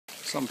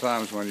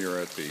Sometimes when you're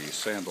at the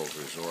Sandals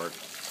Resort,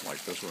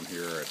 like this one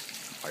here at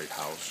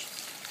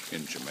Whitehouse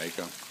in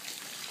Jamaica,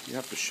 you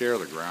have to share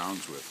the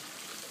grounds with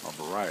a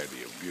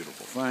variety of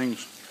beautiful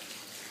things.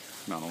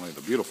 Not only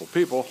the beautiful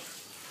people,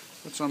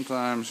 but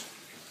sometimes,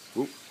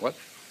 what?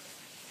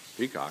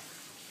 Peacock.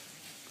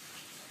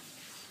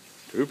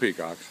 2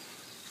 peacocks.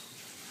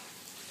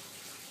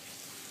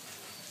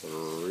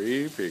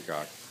 3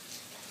 peacock.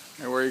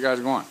 Hey, where are you guys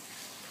going?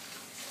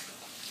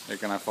 Hey,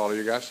 can I follow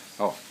you guys?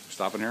 Oh,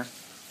 stopping here?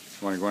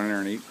 You want to go in there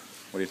and eat?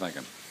 What are you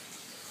thinking?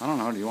 I don't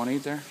know. Do you want to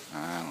eat there?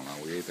 I don't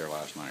know. We ate there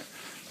last night.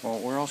 Well,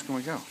 where else can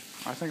we go?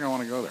 I think I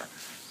want to go there.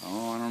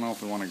 Oh, I don't know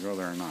if we want to go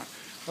there or not.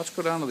 Let's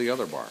go down to the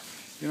other bar.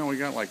 You know, we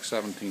got like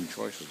 17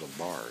 choices of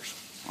bars.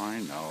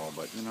 I know,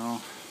 but you know,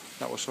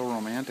 that was so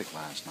romantic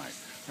last night.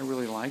 I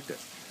really liked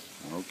it.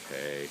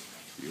 Okay,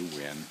 you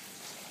win.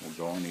 We'll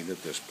go and eat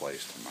at this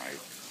place tonight.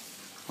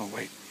 Oh,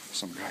 wait.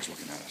 Some guy's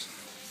looking at us.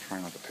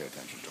 Try not to pay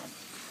attention to him.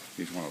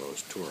 He's one of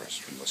those tourists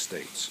from the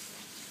States.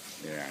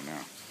 Yeah, I know.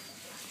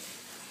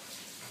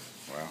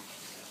 Well,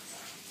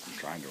 I'm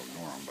trying to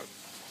ignore him, but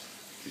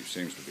he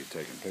seems to be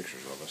taking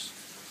pictures of us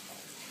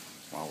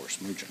while we're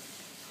smooching.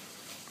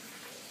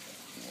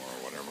 Or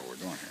whatever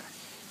we're doing here.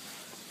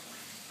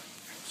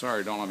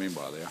 Sorry, don't let me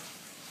bother you.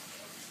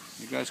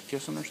 You guys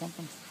kissing or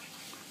something?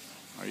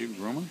 Are you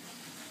grooming?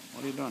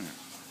 What are you doing here?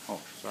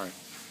 Oh, sorry.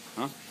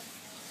 Huh?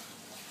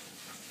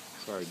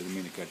 Sorry, didn't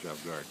mean to catch you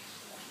off guard.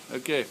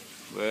 Okay,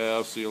 well,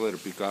 I'll see you later,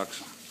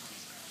 peacocks.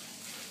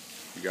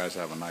 You guys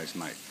have a nice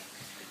night.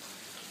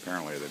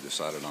 Apparently they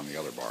decided on the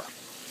other bar.